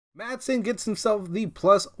Maatsen gets himself the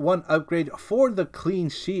 +1 upgrade for the clean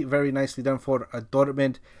sheet. Very nicely done for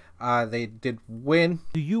Dortmund. They did win.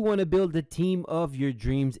 Do you want to build the team of your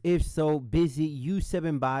dreams? If so, visit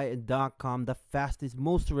u7buy.com, the fastest,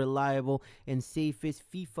 most reliable, and safest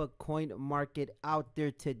FIFA coin market out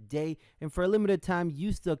there today. And for a limited time,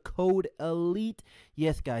 use the code ELITE.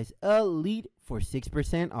 Yes, guys, ELITE for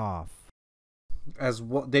 6% off. As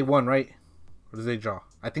what they won, right? Or did they draw?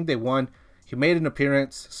 I think they won. He made an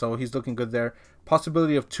appearance, so he's looking good there.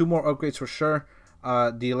 Possibility of 2 more upgrades for sure.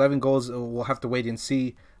 The 11 goals, we'll have to wait and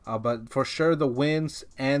see. But for sure, the wins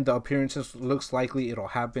and the appearances looks likely it'll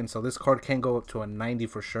happen. So this card can go up to a 90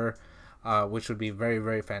 for sure, which would be very,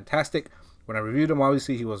 very fantastic. When I reviewed him,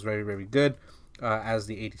 obviously, he was very, very good as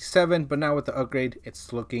the 87. But now with the upgrade,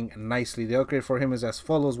 it's looking nicely. The upgrade for him is as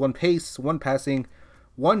follows. 1 pace, 1 passing,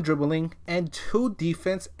 1 dribbling, and 2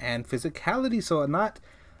 defense and physicality. So not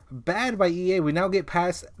bad by EA. We now get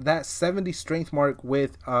past that 70 strength mark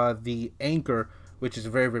with the anchor, which is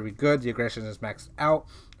very, very good. The aggression is maxed out.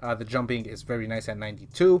 The jumping is very nice at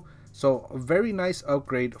 92. So a very nice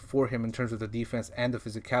upgrade for him in terms of the defense and the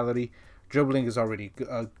physicality. Dribbling is already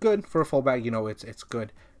good for a fullback. You know, it's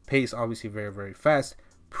good. Pace, obviously, very, very fast.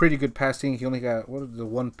 Pretty good passing. He only got the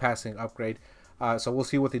 1 passing upgrade. So we'll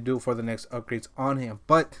see what they do for the next upgrades on him.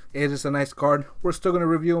 But it is a nice card. We're still going to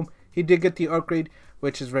review him. He did get the upgrade,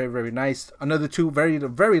 which is very, very nice. Another 2, very,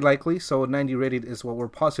 very likely. So 90 rated is what we're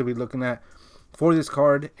possibly looking at for this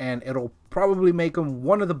card, and it'll probably make him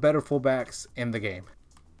one of the better fullbacks in the game.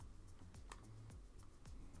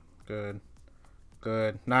 Good.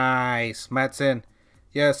 Good. Nice. Maatsen.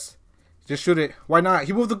 Yes. Just shoot it. Why not?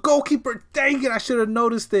 He moved the goalkeeper. Dang it. I should have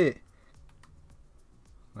noticed it.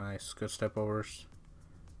 Nice. Good step overs.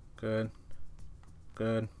 Good.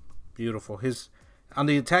 Good. Beautiful. On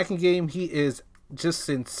the attacking game, he is just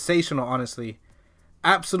sensational, honestly.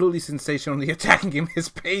 Absolutely sensational in the attacking game. His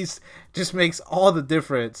pace just makes all the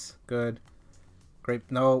difference. Good. Great.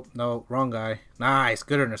 No, wrong guy. Nice.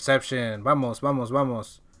 Good interception. Vamos, vamos,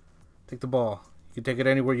 vamos. Take the ball. You can take it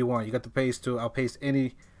anywhere you want. You got the pace to outpace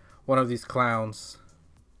any one of these clowns.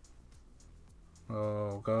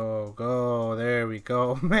 Oh, go, go. There we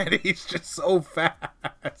go. Man, he's just so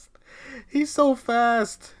fast. He's so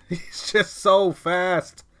fast. He's just so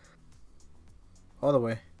fast. All the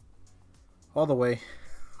way. All the way.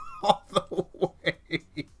 All the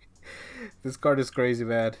way. This card is crazy,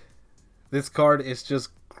 man. This card is just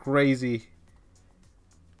crazy.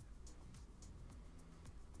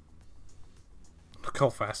 Look how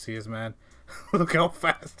fast he is, man. Look how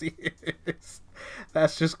fast he is.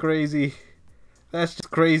 That's just crazy. That's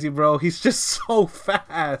just crazy, bro. He's just so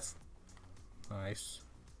fast. Nice.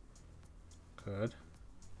 Good.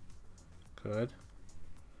 Good.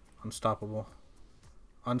 Unstoppable.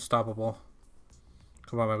 Unstoppable.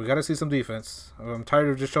 Come on, man. We got to see some defense. I'm tired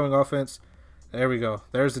of just showing offense. There we go.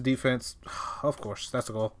 There's the defense. Of course. That's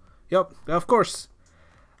a goal. Yep. Of course.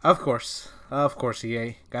 Of course. Of course,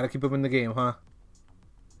 EA. Got to keep him in the game, huh?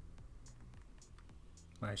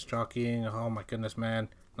 Nice jockeying. Oh, my goodness, man.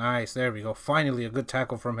 Nice. There we go. Finally, a good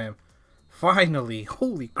tackle from him. Finally.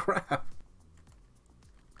 Holy crap.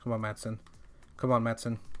 Come on, Maatsen. Come on,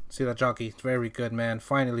 Maatsen. See that jockey. It's very good, man.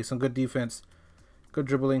 Finally, some good defense. Good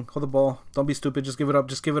dribbling. Hold the ball. Don't be stupid. Just give it up.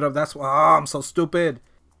 Just give it up. That's why. Oh, I'm so stupid.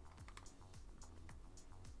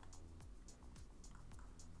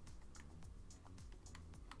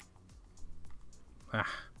 Ah,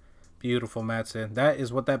 beautiful, Maatsen. That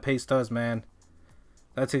is what that pace does, man.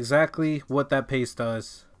 That's exactly what that pace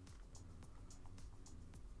does.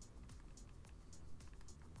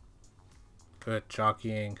 Good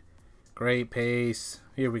jockeying. Great pace.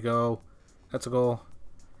 Here we go. That's a goal.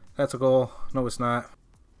 That's a goal. No, it's not.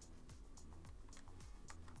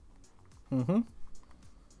 Run.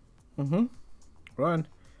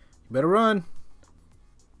 You better run.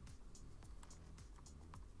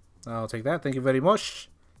 I'll take that. Thank you very much.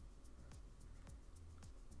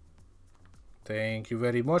 Thank you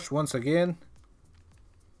very much once again.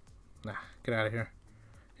 Nah, get out of here.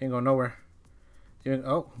 Ain't going nowhere.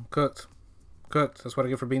 Oh, cooked. Cooked. That's what I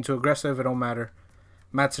get for being too aggressive. It don't matter.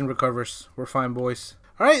 Maatsen recovers. We're fine, boys.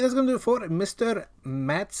 Alright, that's going to do it for Mr.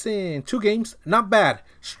 Maatsen. 2 games. Not bad.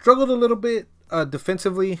 Struggled a little bit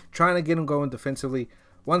defensively. Trying to get him going defensively.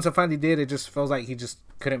 Once I finally did, it just feels like he just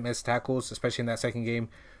couldn't miss tackles, especially in that second game,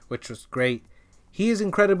 which was great. He is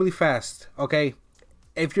incredibly fast, okay?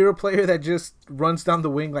 If you're a player that just runs down the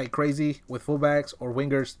wing like crazy with fullbacks or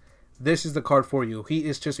wingers, this is the card for you. He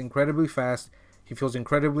is just incredibly fast. He feels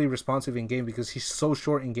incredibly responsive in game because he's so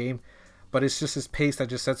short in game. But it's just his pace that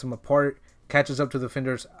just sets him apart. Catches up to the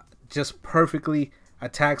defenders just perfectly.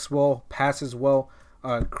 Attacks well. Passes well.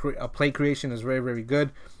 play creation is very, very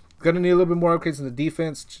good. Gonna need a little bit more upgrades in the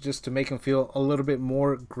defense just to make him feel a little bit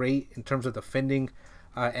more great in terms of defending,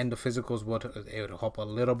 and the physicals it would help a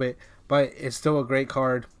little bit. But it's still a great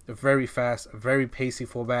card, very fast, very pacey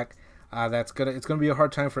fullback. It's gonna be a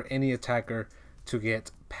hard time for any attacker to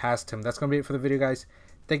get past him. That's gonna be it for the video, guys.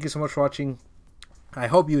 Thank you so much for watching. I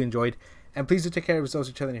hope you enjoyed, and please do take care of yourselves,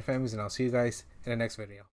 each other, and your families, and I'll see you guys in the next video.